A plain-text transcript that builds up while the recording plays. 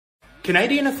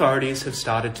Canadian authorities have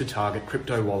started to target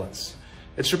crypto wallets.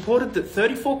 It's reported that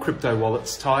 34 crypto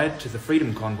wallets tied to the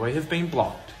Freedom Convoy have been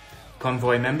blocked.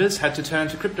 Convoy members had to turn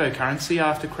to cryptocurrency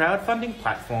after crowdfunding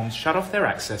platforms shut off their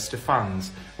access to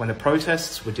funds when the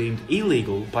protests were deemed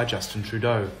illegal by Justin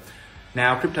Trudeau.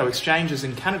 Now, crypto exchanges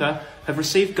in Canada have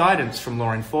received guidance from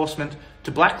law enforcement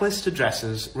to blacklist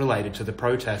addresses related to the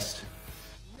protest.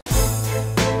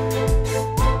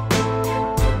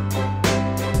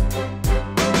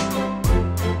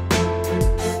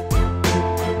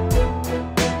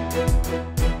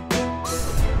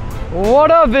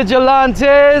 What up,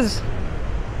 Vigilantes?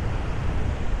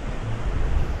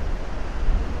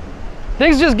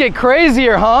 Things just get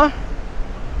crazier, huh?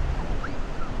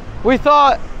 We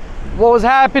thought what was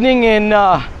happening in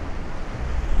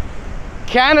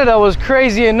Canada was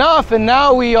crazy enough, and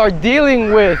now we are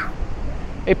dealing with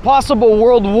a possible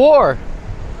world war.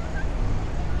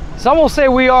 Some will say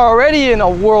we are already in a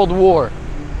world war.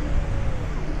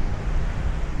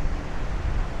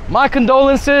 My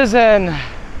condolences and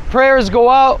prayers go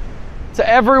out to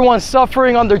everyone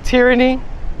suffering under tyranny.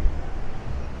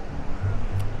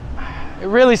 It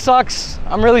really sucks.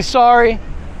 I'm really sorry.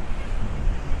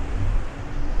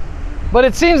 But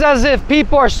it seems as if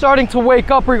people are starting to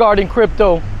wake up regarding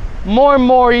crypto more and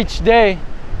more each day.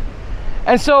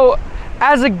 And so,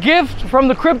 as a gift from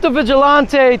the Crypto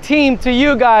Vigilante team to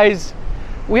you guys,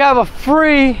 we have a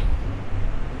free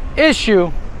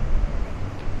issue.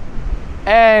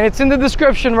 And it's in the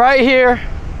description right here.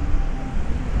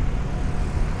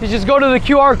 You just go to the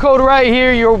QR code right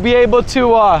here. You'll be able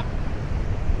to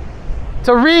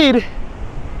read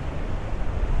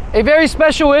a very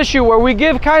special issue where we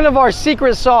give kind of our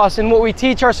secret sauce and what we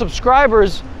teach our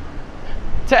subscribers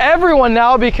to everyone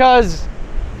now, because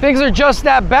things are just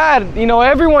that bad. You know,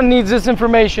 everyone needs this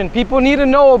information. People need to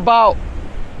know about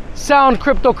sound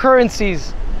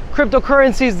cryptocurrencies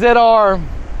that are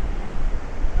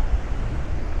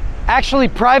actually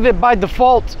private by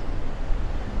default,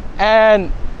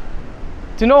 and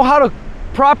to know how to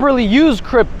properly use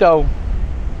crypto.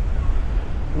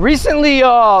 Recently,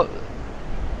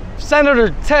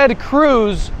 Senator Ted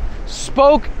Cruz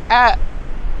spoke at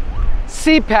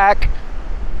CPAC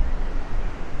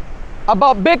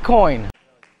about Bitcoin.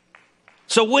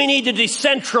 So we need to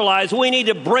decentralize, we need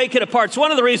to break it apart. It's one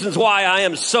of the reasons why I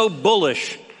am so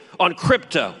bullish on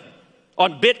crypto,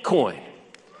 on Bitcoin,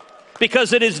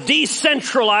 because it is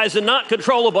decentralized and not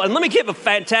controllable. And let me give a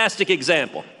fantastic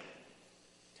example.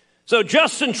 So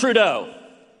Justin Trudeau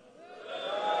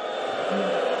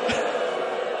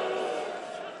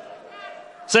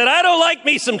said, I don't like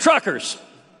me some truckers,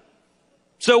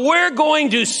 so we're going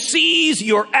to seize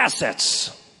your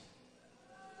assets.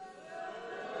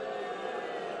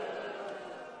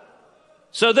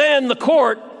 So then the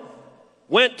court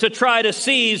went to try to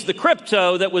seize the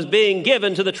crypto that was being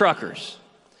given to the truckers.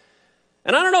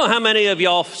 And I don't know how many of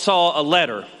y'all saw a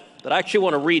letter that I actually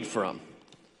want to read from.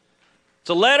 It's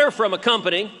a letter from a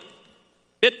company,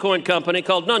 Bitcoin company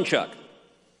called Nunchuck.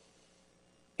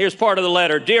 Here's part of the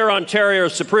letter. Dear Ontario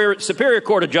Superior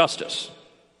Court of Justice,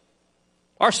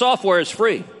 our software is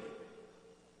free.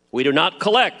 We do not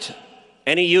collect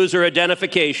any user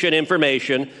identification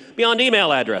information beyond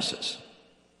email addresses.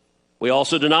 We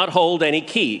also do not hold any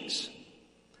keys.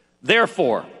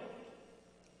 Therefore,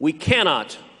 we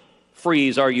cannot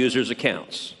freeze our users'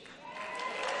 accounts.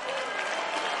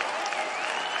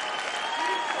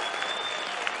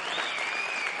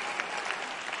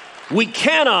 We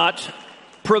cannot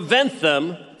prevent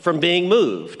them from being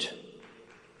moved.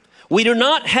 We do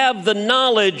not have the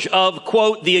knowledge of,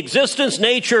 quote, the existence,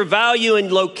 nature, value,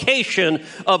 and location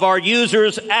of our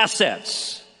users'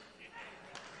 assets.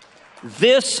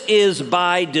 This is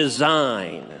by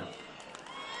design.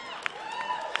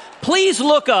 Please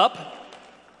look up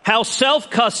how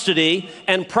self-custody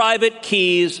and private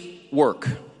keys work.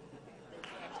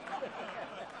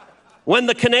 When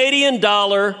the Canadian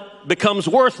dollar becomes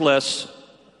worthless,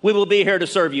 we will be here to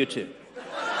serve you too.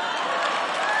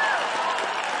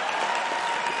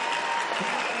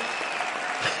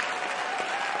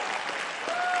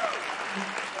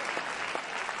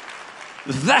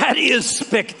 That is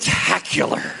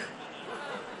spectacular.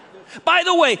 By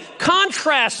the way,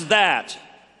 contrast that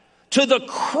to the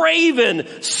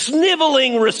craven,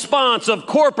 sniveling response of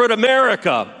corporate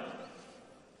America.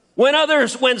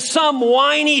 When some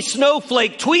whiny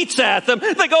snowflake tweets at them,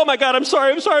 they go, oh my God, I'm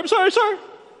sorry.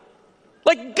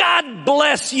 Like, God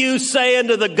bless you saying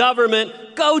to the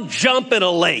government, go jump in a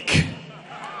lake.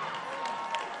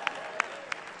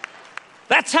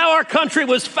 That's how our country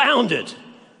was founded.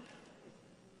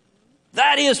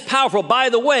 That is powerful. By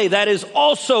the way, that is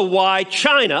also why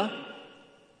China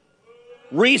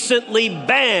recently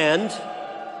banned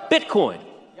Bitcoin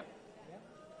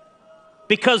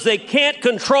because they can't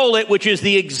control it, which is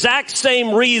the exact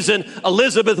same reason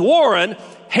Elizabeth Warren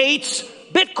hates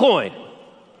Bitcoin.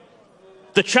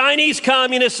 The Chinese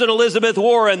communists and Elizabeth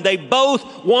Warren, they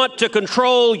both want to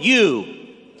control you.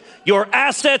 Your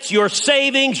assets, your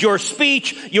savings, your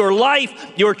speech, your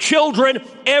life, your children,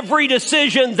 every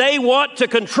decision they want to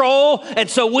control. And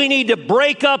so we need to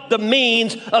break up the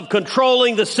means of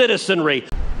controlling the citizenry.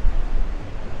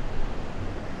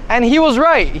 And he was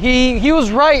right. He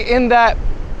was right in that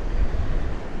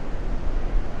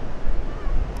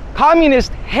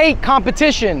communists hate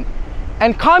competition.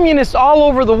 And communists all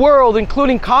over the world,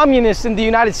 including communists in the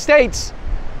United States,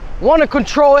 want to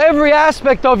control every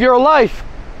aspect of your life.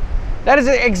 That is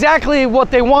exactly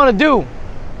what they want to do.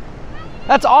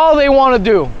 That's all they want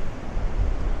to do.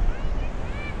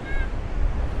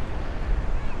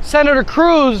 Senator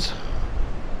Cruz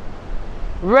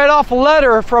read off a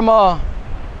letter from a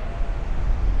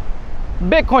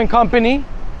Bitcoin company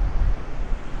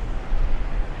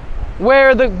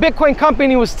where the Bitcoin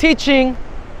company was teaching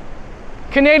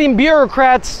Canadian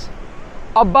bureaucrats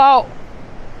about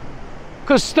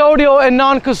custodial and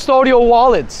non-custodial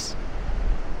wallets.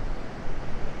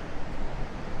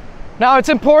 Now, it's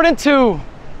important to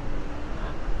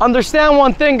understand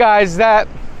one thing, guys, that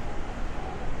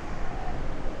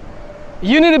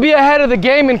you need to be ahead of the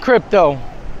game in crypto.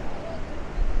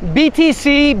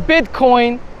 BTC,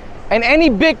 Bitcoin, and any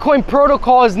Bitcoin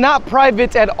protocol is not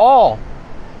private at all.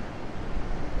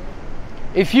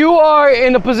 If you are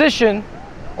in a position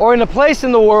or in a place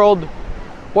in the world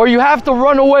where you have to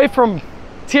run away from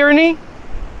tyranny,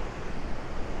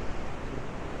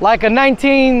 like a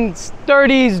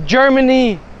 1930s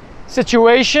Germany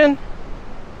situation,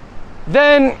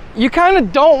 then you kind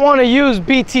of don't want to use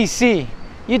BTC.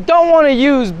 You don't want to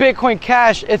use Bitcoin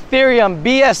Cash, Ethereum,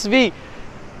 BSV.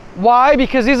 Why?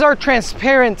 Because these are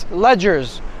transparent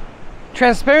ledgers.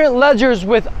 Transparent ledgers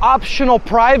with optional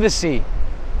privacy.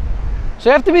 So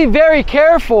you have to be very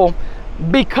careful,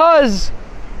 because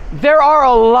there are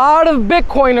a lot of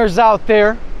Bitcoiners out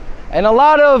there and a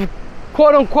lot of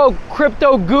quote-unquote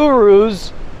crypto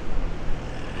gurus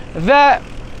that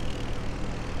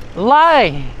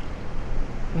lie.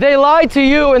 They lie to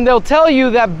you and they'll tell you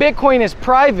that Bitcoin is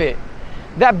private,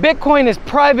 that Bitcoin is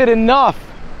private enough,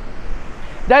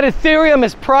 that Ethereum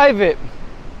is private,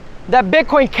 that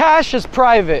Bitcoin Cash is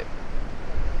private,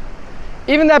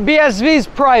 even that BSV is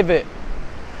private.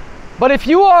 But if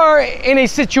you are in a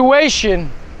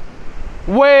situation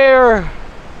where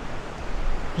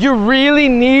you really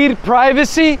need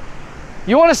privacy,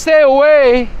 you want to stay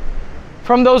away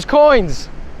from those coins,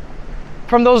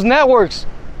 from those networks,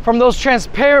 from those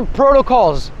transparent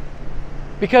protocols,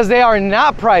 because they are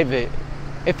not private.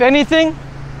 If anything,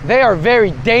 they are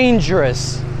very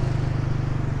dangerous.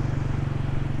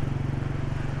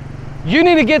 You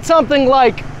need to get something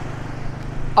like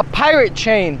a Pirate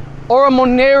Chain, or a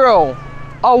Monero,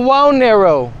 a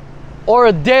Wownero, or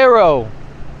a Dero.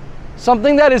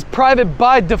 Something that is private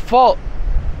by default,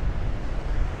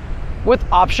 with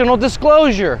optional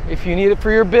disclosure if you need it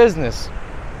for your business.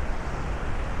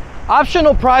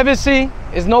 Optional privacy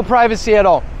is no privacy at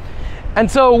all. And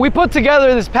so we put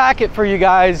together this packet for you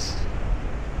guys.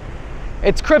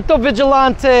 It's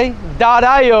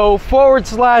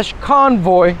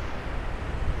cryptovigilante.io/convoy.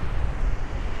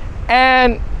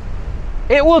 And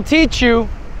it will teach you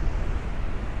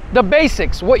the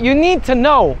basics, what you need to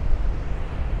know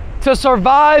to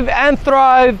survive and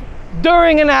thrive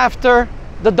during and after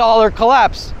the dollar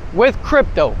collapse with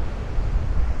crypto.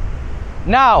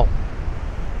 Now,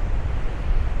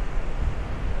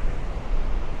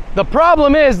 the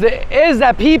problem is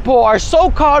that people are so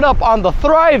caught up on the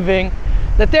thriving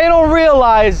that they don't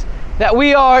realize that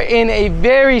we are in a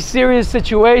very serious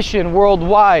situation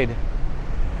worldwide.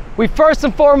 We first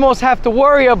and foremost have to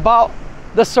worry about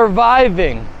the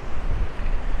surviving,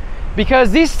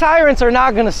 because these tyrants are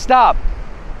not going to stop.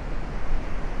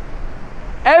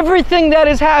 Everything that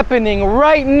is happening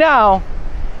right now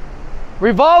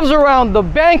revolves around the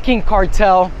banking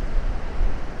cartel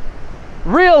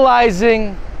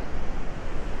realizing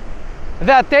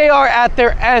that they are at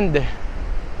their end,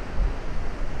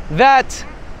 that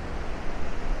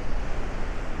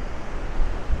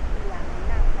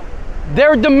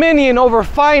their dominion over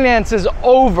finance is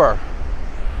over,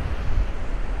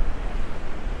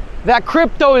 that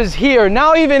crypto is here.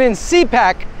 Now even in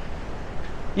CPAC,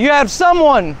 you have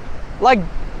someone like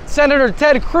Senator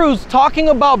Ted Cruz talking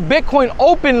about Bitcoin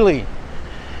openly,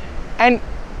 and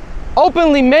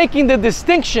openly making the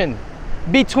distinction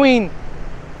between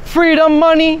freedom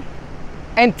money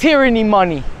and tyranny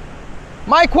money.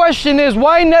 My question is,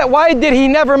 why did he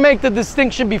never make the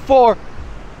distinction before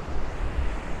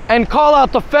and call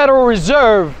out the Federal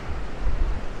Reserve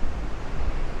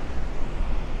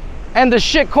and the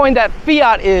shitcoin that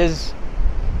fiat is?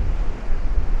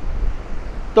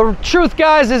 The truth,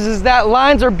 guys, is that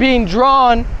lines are being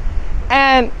drawn,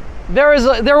 and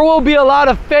there will be a lot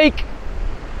of fake,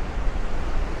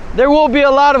 there will be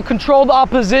a lot of controlled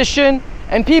opposition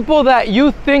and people that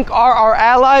you think are our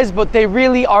allies, but they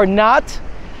really are not.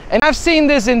 And I've seen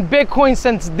this in Bitcoin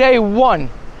since day one.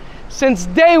 Since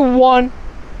day one,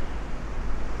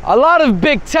 a lot of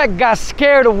big tech got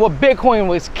scared of what Bitcoin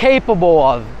was capable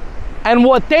of. And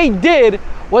what they did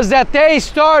was that they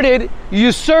started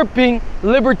usurping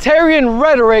libertarian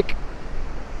rhetoric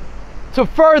to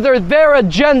further their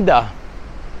agenda.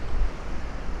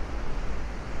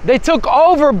 They took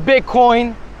over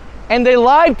Bitcoin and they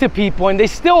lied to people, and they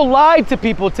still lie to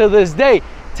people to this day,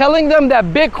 telling them that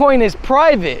Bitcoin is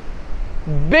private.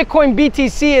 Bitcoin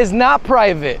BTC is not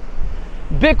private.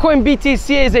 Bitcoin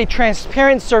BTC is a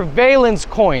transparent surveillance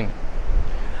coin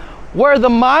where the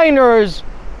miners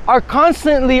are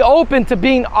constantly open to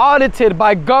being audited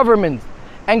by governments,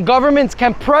 and governments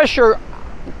can pressure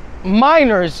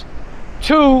miners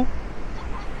to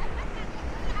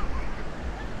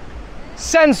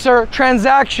censor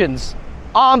transactions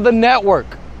on the network.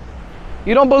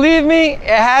 You don't believe me? It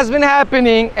has been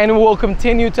happening and it will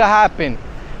continue to happen.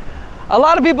 A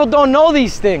lot of people don't know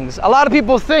these things. A lot of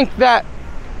people think that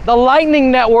the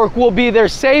Lightning Network will be their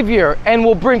savior and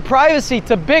will bring privacy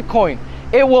to Bitcoin.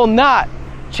 It will not.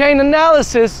 Chain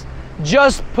Analysis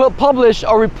just published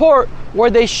a report where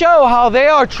they show how they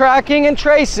are tracking and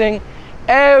tracing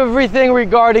everything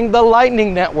regarding the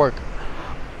Lightning Network.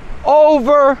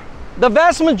 Over the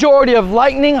vast majority of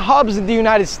Lightning hubs in the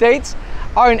United States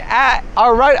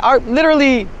are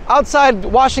literally outside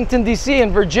Washington, D.C.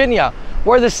 and Virginia,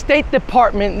 where the State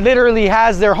Department literally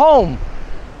has their home.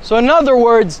 So in other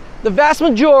words, the vast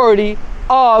majority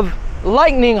of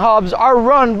Lightning hubs are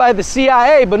run by the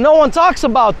CIA, but no one talks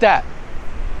about that.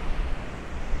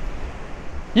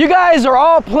 You guys are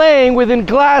all playing within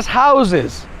glass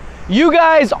houses. You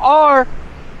guys are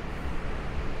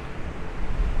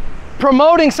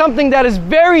promoting something that is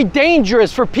very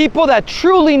dangerous for people that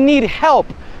truly need help,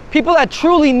 people that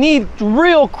truly need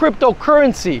real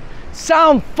cryptocurrency,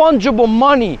 sound fungible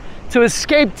money to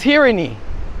escape tyranny.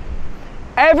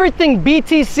 Everything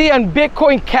BTC and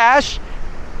Bitcoin Cash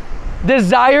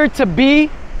desire to be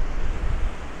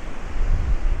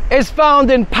is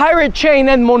found in Pirate Chain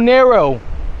and Monero.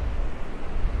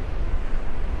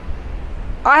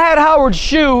 I had Howard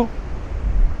Shue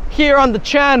here on the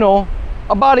channel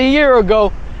about a year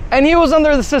ago, and he was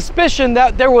under the suspicion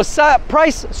that there was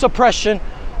price suppression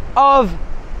of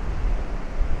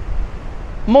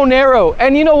Monero.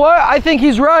 And you know what? I think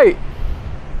he's right.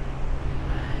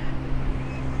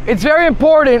 It's very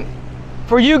important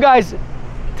for you guys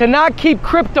to not keep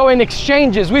crypto in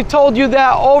exchanges. We've told you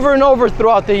that over and over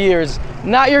throughout the years.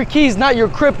 Not your keys, not your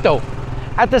crypto.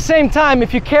 At the same time,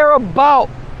 if you care about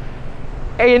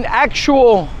an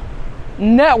actual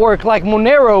network like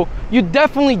Monero, you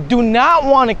definitely do not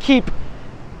want to keep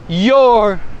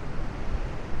your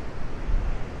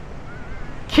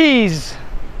keys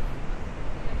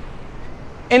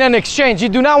in an exchange. You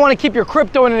do not want to keep your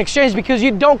crypto in an exchange because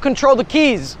you don't control the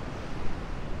keys.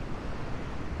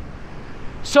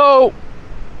 So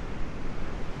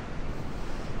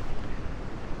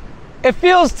it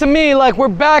feels to me like we're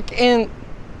back in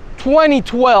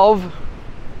 2012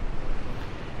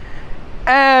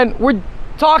 and we're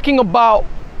talking about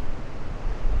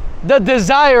the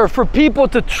desire for people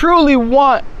to truly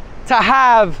want to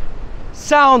have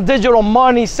sound digital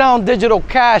money, sound digital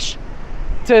cash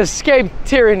to escape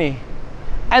tyranny.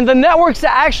 And the networks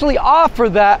that actually offer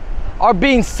that are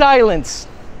being silenced.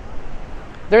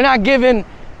 They're not given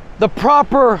the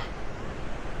proper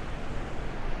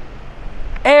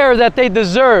air that they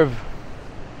deserve.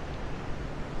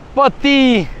 But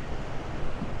the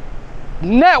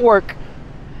network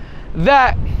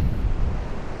that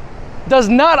does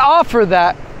not offer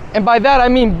that, and by that I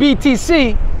mean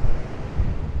BTC,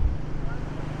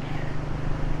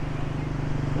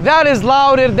 that is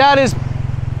lauded, that is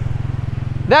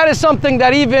something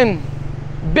that even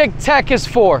big tech is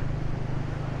for.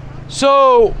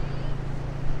 So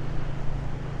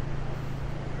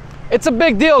it's a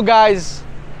big deal, guys,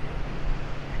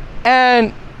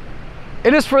 and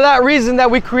it is for that reason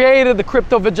that we created the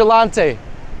Crypto Vigilante,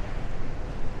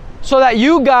 so that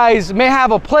you guys may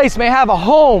have a place, may have a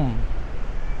home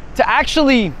to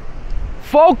actually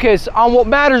focus on what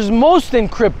matters most in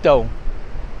crypto.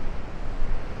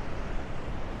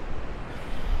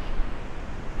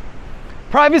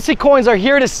 Privacy coins are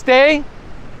here to stay.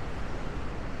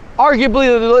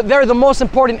 Arguably, they're the most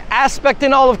important aspect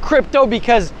in all of crypto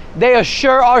because they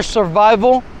assure our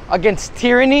survival against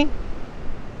tyranny.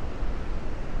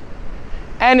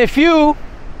 And if you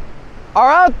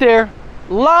are out there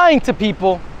lying to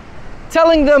people,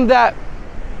 telling them that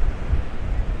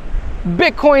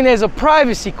Bitcoin is a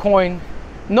privacy coin,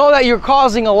 know that you're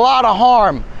causing a lot of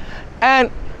harm.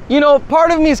 And you know,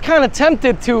 part of me is kind of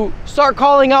tempted to start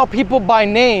calling out people by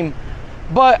name,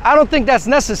 but I don't think that's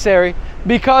necessary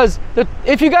because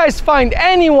if you guys find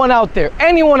anyone out there,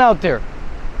 any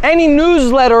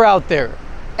newsletter out there,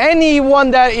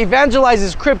 anyone that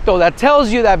evangelizes crypto that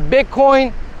tells you that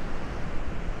Bitcoin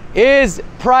is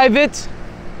private,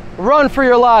 run for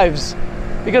your lives,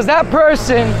 because that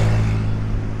person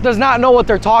does not know what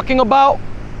they're talking about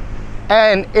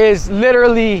and is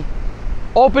literally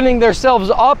opening themselves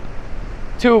up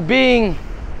to being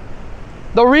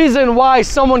the reason why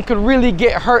someone could really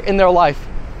get hurt in their life.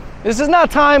 This is not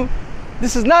a time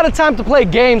to play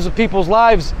games with people's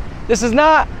lives. This is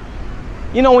not,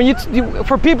 you know,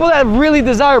 for people that really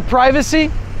desire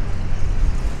privacy,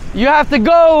 you have to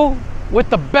go with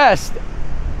the best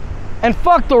and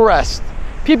fuck the rest.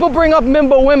 People bring up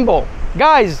Mimbo Wimbo.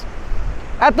 Guys,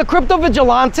 at the Crypto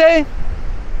Vigilante,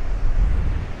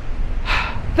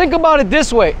 think about it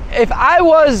this way. If I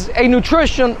was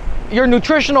your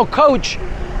nutritional coach,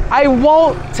 I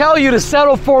won't tell you to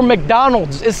settle for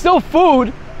McDonald's. It's still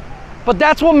food, but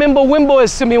that's what Mimbo Wimbo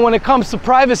is to me when it comes to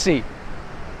privacy.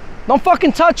 Don't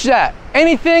fucking touch that.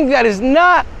 Anything that is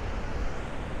not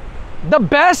the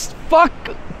best,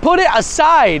 put it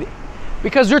aside,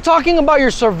 because you're talking about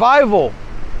your survival.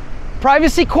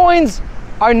 Privacy coins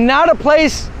are not a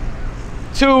place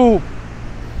to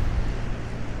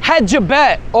hedge a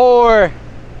bet or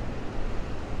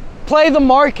play the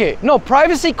market. No,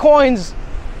 privacy coins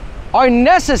are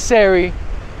necessary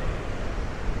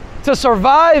to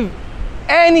survive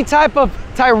any type of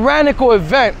tyrannical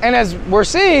event. And as we're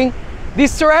seeing,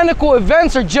 these tyrannical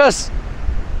events are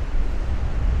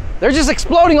they're just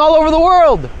exploding all over the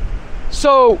world.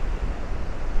 So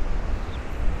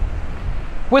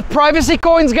with privacy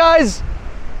coins, guys,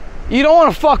 you don't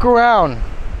want to fuck around.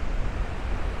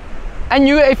 And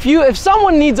if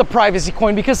someone needs a privacy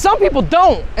coin, because some people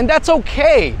don't, and that's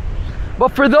okay. But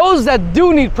for those that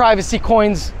do need privacy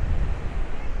coins,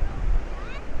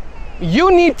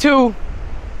 you need to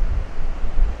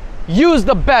use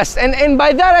the best. And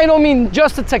by that, I don't mean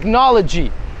just the technology.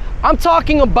 I'm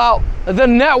talking about the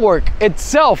network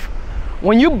itself.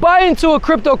 When you buy into a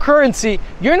cryptocurrency,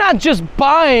 you're not just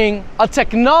buying a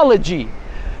technology.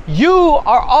 You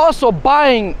are also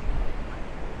buying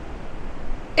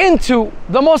into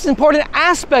the most important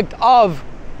aspect of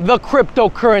the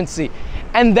cryptocurrency,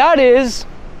 and that is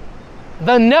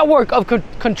the network of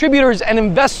contributors and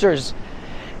investors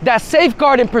that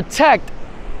safeguard and protect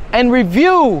and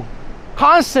review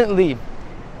constantly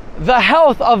the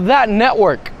health of that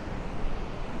network.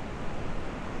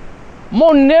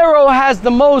 Monero has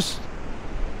the most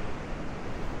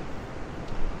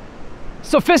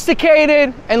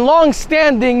sophisticated and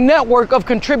long-standing network of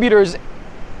contributors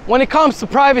when it comes to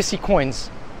privacy coins.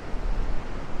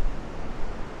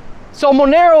 So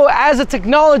Monero as a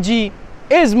technology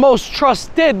is most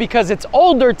trusted because it's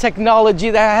older technology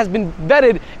that has been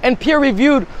vetted and peer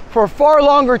reviewed for a far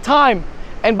longer time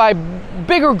and by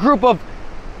bigger group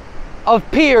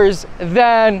of peers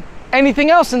than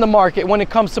anything else in the market when it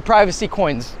comes to privacy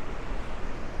coins.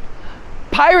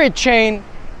 Pirate Chain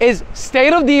is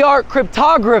state-of-the-art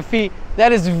cryptography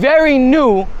that is very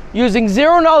new, using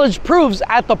zero-knowledge proofs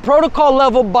at the protocol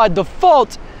level by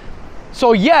default.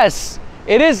 So yes,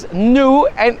 it is new,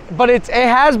 but it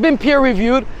has been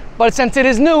peer-reviewed. But since it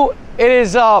is new, it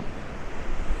is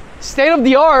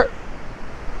state-of-the-art,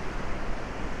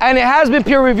 and it has been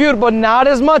peer-reviewed, but not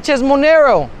as much as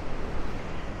Monero.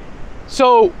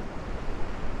 So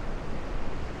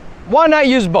why not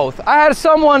use both? I had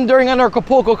someone during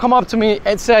Anarchapulco come up to me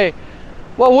and say,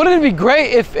 well, wouldn't it be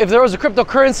great if there was a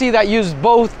cryptocurrency that used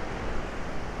both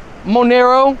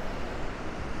Monero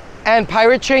and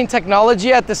Pirate Chain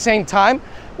technology at the same time?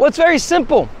 Well, it's very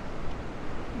simple.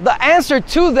 The answer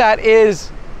to that is,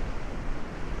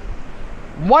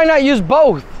 why not use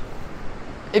both?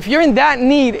 If you're in that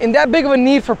big of a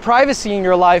need for privacy in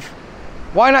your life,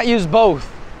 why not use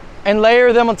both and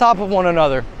layer them on top of one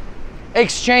another?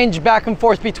 Exchange back and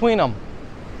forth between them.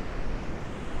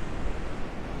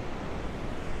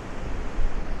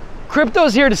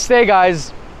 Crypto's here to stay,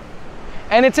 guys.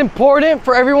 And it's important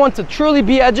for everyone to truly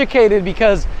be educated,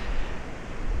 because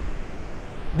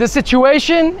the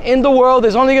situation in the world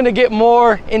is only going to get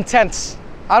more intense.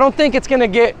 I don't think it's gonna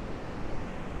get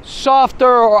softer,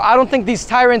 or I don't think these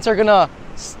tyrants are gonna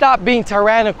stop being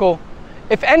tyrannical.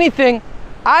 If anything,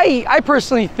 I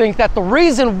personally think that the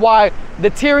reason why the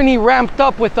tyranny ramped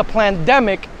up with the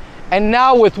pandemic and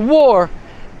now with war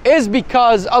is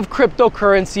because of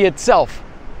cryptocurrency itself.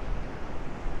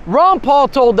 Ron Paul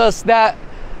told us that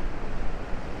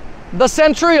the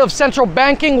century of central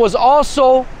banking was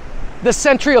also the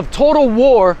century of total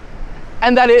war,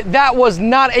 and that was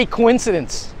not a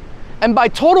coincidence. And by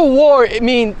total war,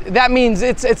 that means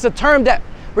it's a term that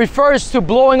refers to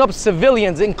blowing up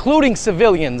civilians, including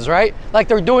civilians, right? Like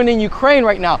they're doing in Ukraine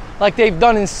right now, like they've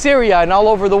done in Syria and all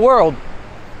over the world.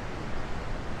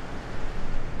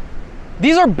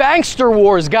 These are bankster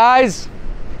wars, guys.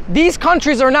 These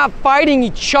countries are not fighting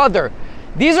each other.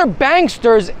 These are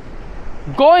banksters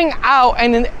going out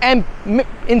and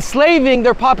enslaving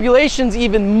their populations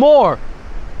even more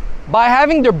by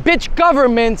having their bitch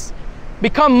governments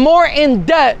become more in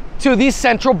debt to these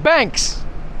central banks.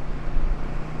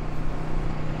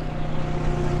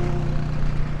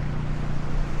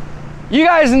 You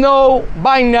guys know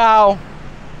by now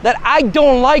that I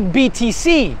don't like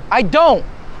BTC. I don't.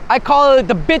 I call it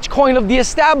the Bitcoin of the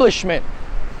establishment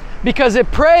because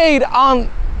it preyed on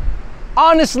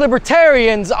honest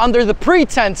libertarians under the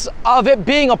pretense of it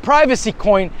being a privacy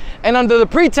coin and under the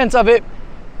pretense of it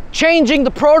changing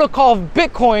the protocol of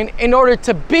Bitcoin in order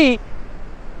to be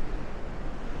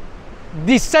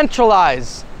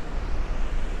decentralized.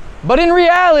 But in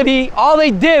reality, all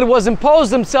they did was impose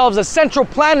themselves as central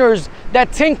planners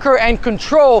that tinker and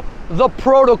control the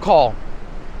protocol.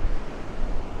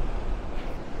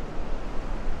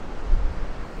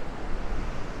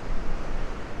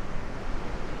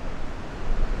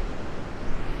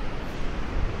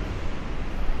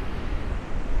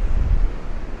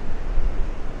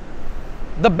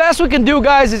 The best we can do,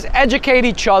 guys, is educate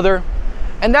each other.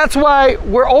 And that's why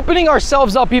we're opening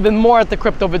ourselves up even more at the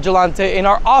Crypto Vigilante in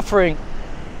our offering.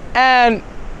 And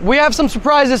we have some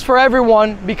surprises for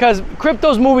everyone because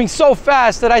crypto's moving so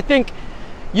fast that I think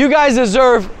you guys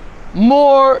deserve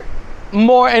more.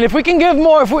 And if we can give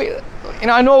more,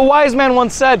 I know a wise man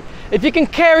once said, if you can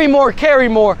carry more, carry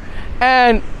more.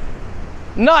 And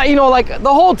not, like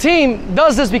the whole team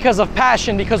does this because of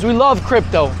passion, because we love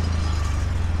crypto.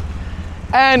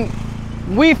 And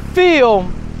we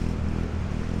feel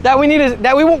that we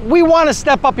want to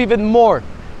step up even more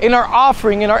in our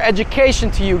offering, in our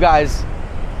education to you guys.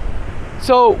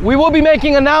 So we will be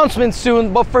making announcements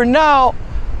soon, but for now,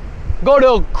 go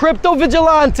to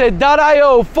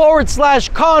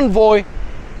cryptovigilante.io/convoy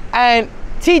and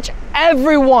teach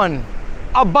everyone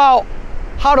about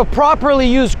how to properly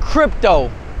use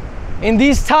crypto in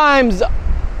these times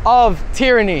of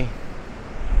tyranny.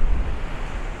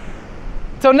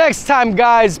 Till next time,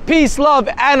 guys, peace, love,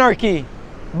 anarchy.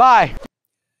 Bye.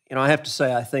 I have to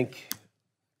say, I think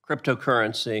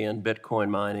cryptocurrency and Bitcoin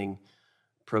mining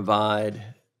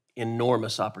provide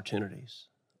enormous opportunities.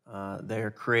 They're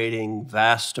creating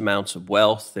vast amounts of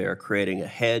wealth. They're creating a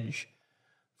hedge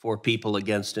for people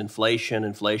against inflation.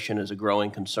 Inflation is a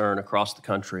growing concern across the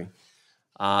country.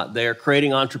 They're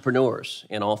creating entrepreneurs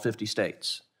in all 50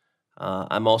 states.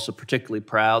 I'm also particularly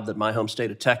proud that my home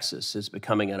state of Texas is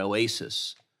becoming an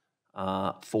oasis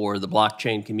for the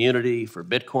blockchain community, for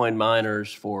Bitcoin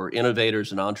miners, for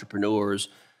innovators and entrepreneurs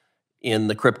in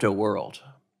the crypto world.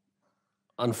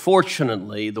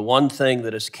 Unfortunately, the one thing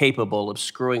that is capable of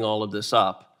screwing all of this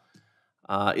up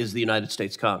is the United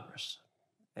States Congress.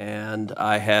 And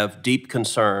I have deep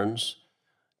concerns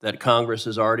that Congress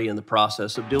is already in the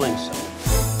process of doing so.